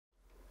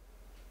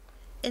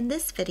In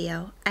this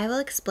video, I will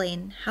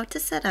explain how to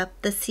set up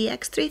the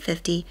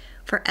CX350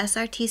 for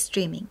SRT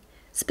streaming,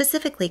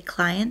 specifically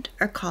client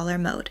or caller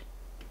mode.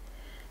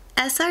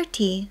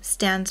 SRT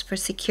stands for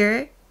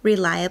Secure,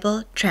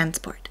 Reliable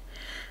Transport.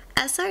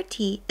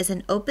 SRT is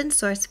an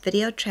open-source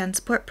video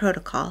transport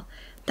protocol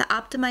that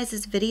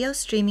optimizes video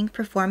streaming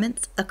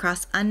performance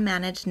across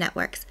unmanaged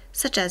networks,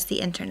 such as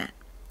the Internet.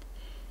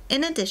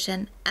 In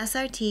addition,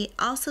 SRT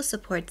also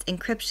supports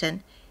encryption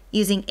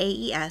using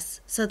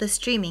AES so the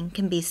streaming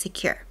can be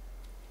secure.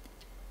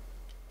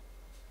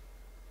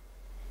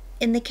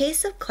 In the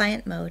case of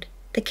client mode,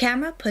 the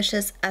camera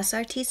pushes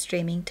SRT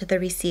streaming to the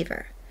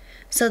receiver,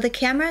 so the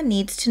camera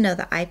needs to know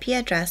the IP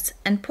address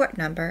and port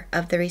number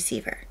of the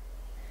receiver.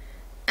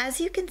 As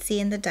you can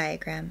see in the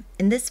diagram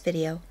in this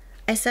video,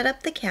 I set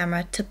up the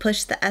camera to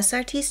push the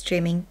SRT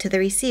streaming to the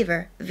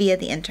receiver via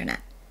the Internet.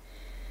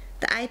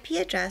 The IP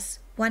address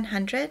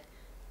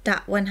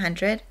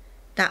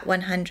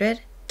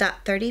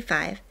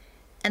 100.100.100.35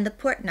 and the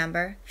port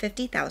number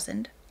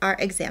 50,000 are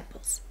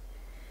examples.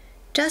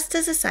 Just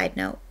as a side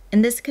note,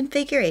 in this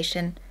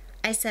configuration,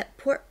 I set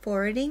port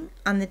forwarding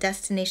on the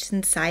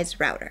destination side's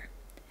router.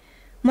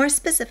 More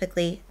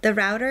specifically, the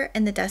router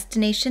in the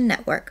destination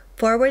network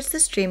forwards the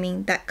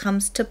streaming that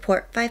comes to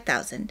port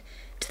 5000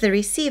 to the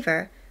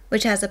receiver,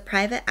 which has a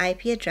private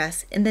IP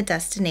address in the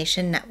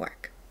destination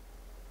network.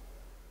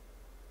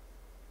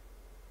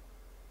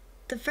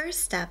 The first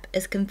step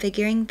is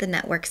configuring the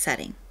network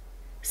setting.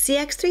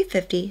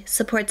 CX350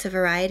 supports a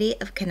variety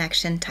of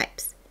connection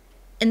types.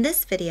 In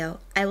this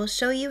video, I will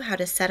show you how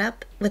to set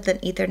up with an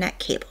Ethernet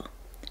cable.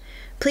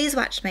 Please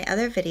watch my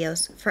other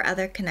videos for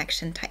other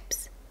connection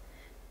types.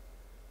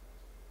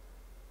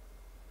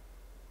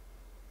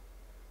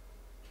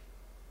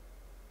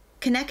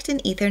 Connect an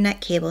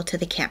Ethernet cable to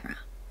the camera.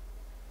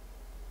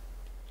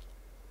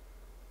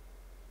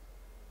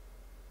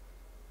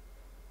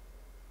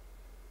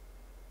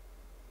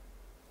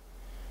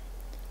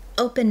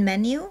 Open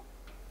Menu,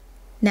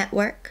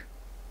 Network,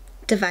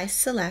 Device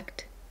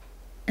Select,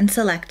 and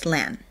select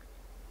LAN.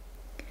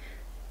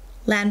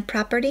 LAN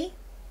Property,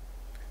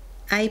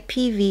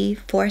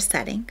 IPv4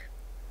 setting.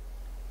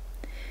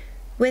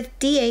 With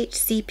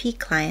DHCP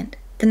Client,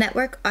 the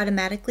network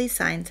automatically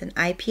assigns an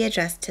IP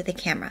address to the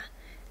camera,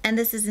 and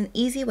this is an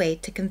easy way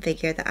to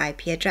configure the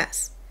IP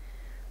address.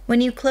 When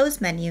you close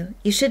Menu,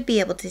 you should be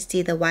able to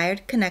see the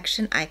wired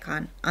connection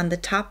icon on the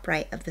top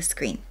right of the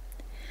screen.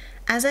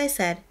 As I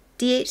said,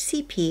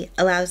 DHCP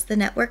allows the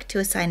network to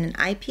assign an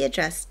IP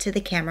address to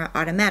the camera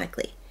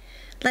automatically.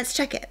 Let's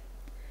check it.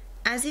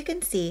 As you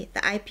can see,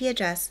 the IP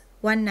address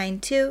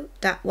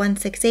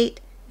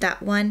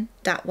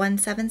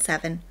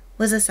 192.168.1.177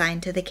 was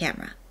assigned to the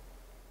camera.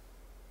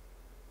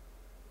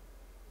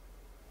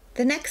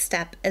 The next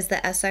step is the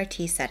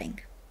SRT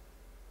setting.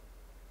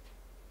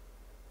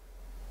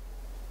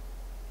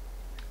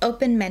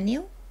 Open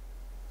Menu,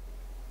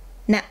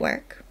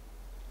 Network,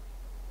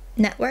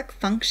 Network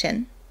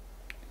Function,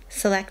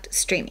 select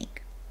Streaming.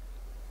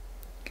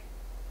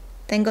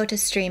 Then go to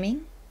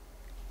Streaming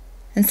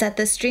and set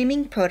the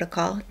streaming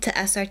protocol to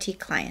SRT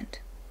Client.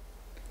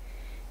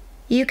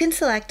 You can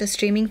select a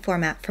streaming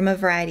format from a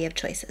variety of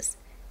choices.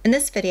 In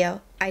this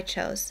video, I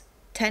chose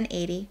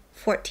 1080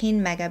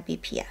 14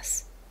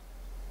 Mbps.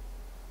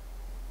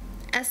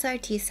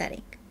 SRT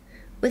setting.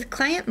 With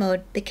client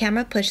mode, the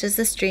camera pushes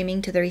the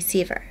streaming to the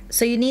receiver,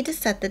 so you need to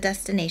set the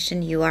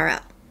destination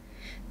URL.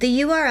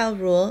 The URL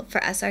rule for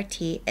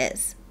SRT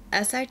is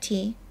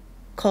SRT://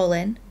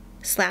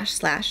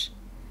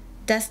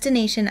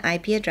 destination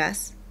IP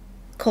address,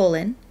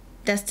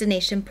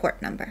 destination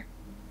port number.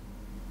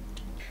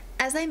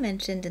 As I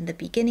mentioned in the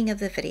beginning of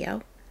the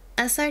video,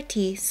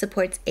 SRT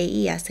supports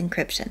AES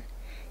encryption.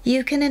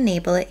 You can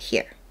enable it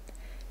here.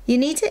 You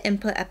need to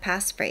input a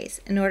passphrase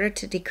in order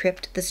to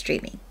decrypt the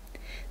streaming.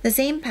 The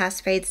same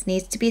passphrase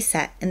needs to be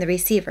set in the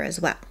receiver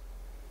as well.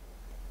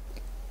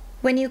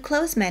 When you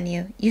close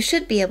Menu, you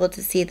should be able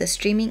to see the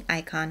streaming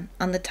icon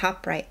on the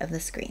top right of the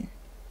screen.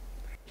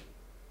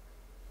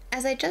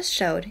 As I just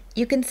showed,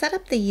 you can set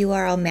up the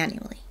URL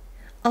manually.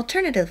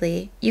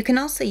 Alternatively, you can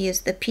also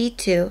use the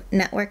P2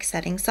 network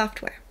settings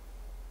software.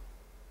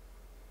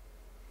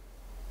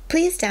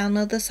 Please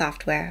download the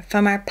software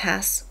from our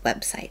PAS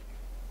website.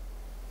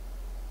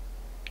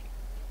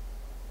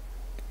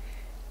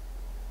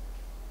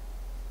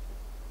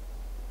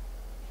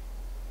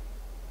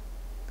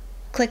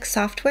 Click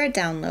Software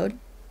Download,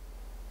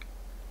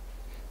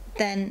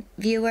 then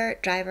Viewer,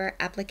 Driver,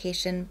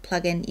 Application,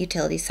 Plugin,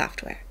 Utility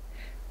Software.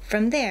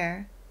 From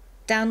there,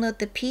 download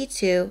the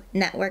P2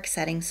 Network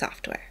Settings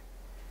software.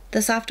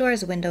 The software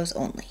is Windows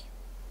only.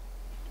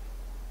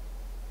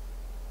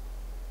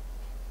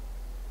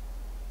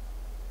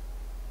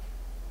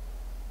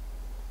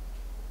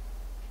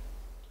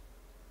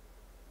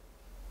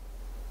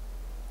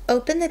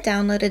 Open the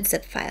downloaded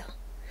zip file.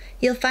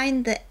 You'll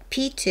find the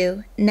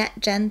P2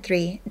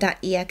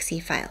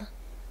 netgen3.exe file.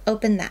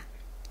 Open that.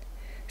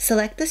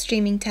 Select the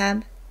Streaming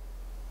tab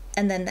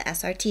and then the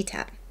SRT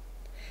tab.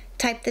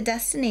 Type the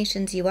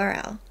destination's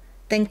URL,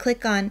 then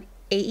click on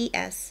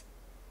AES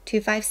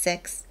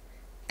 256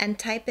 and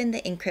type in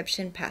the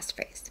encryption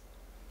passphrase.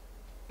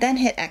 Then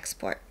hit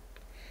Export.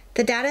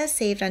 The data is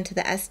saved onto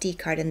the SD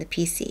card in the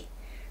PC.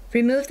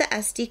 Remove the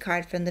SD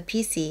card from the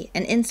PC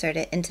and insert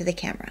it into the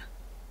camera.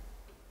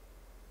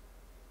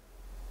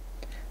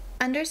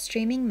 Under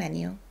Streaming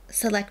menu,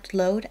 select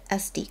Load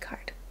SD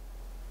card.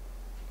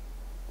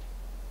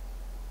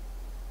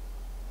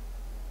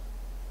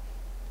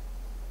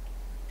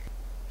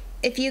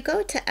 If you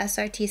go to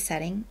SRT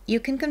Setting, you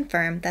can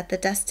confirm that the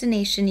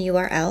destination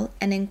URL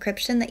and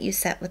encryption that you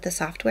set with the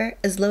software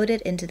is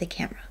loaded into the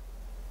camera.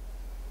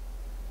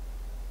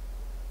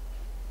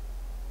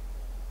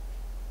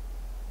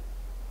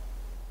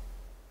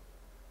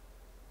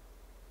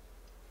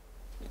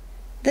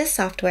 This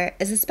software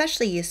is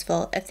especially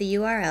useful if the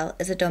URL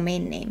is a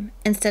domain name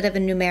instead of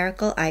a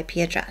numerical IP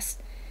address.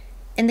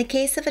 In the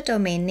case of a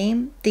domain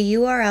name, the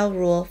URL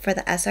rule for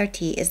the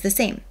SRT is the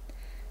same: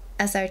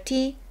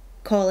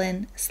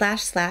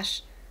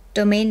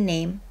 SRT://domain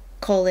name: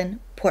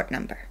 port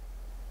number.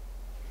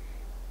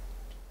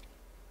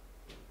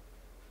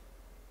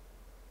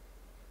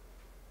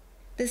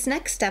 This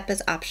next step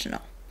is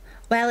optional.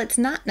 While it's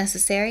not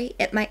necessary,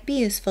 it might be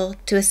useful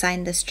to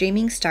assign the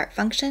streaming start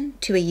function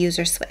to a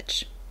user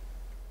switch.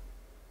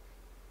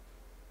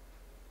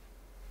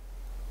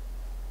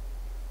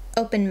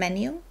 Open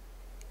Menu,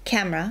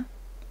 Camera,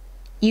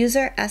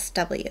 User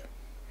SW,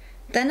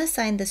 then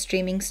assign the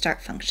streaming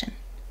start function.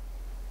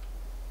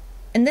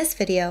 In this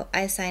video,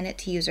 I assign it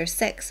to user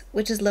 6,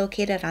 which is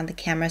located on the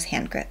camera's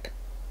hand grip.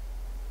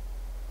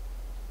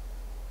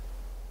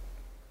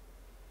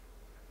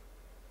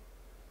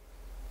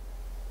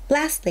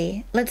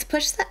 Lastly, let's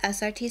push the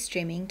SRT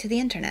streaming to the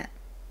internet.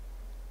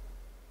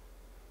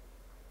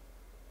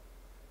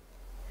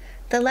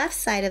 The left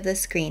side of the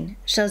screen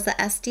shows the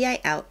SDI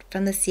out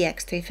from the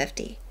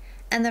CX350,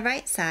 and the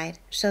right side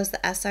shows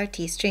the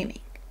SRT streaming.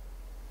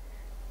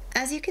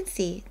 As you can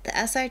see, the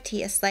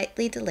SRT is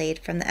slightly delayed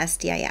from the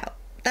SDI out.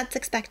 That's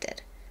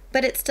expected,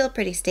 but it's still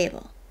pretty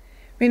stable.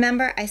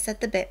 Remember, I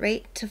set the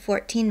bitrate to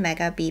 14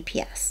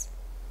 Mbps.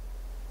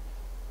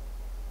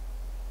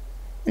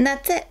 And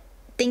that's it.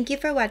 Thank you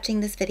for watching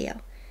this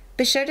video.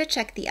 Be sure to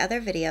check the other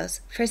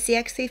videos for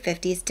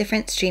CX350's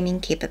different streaming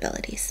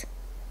capabilities.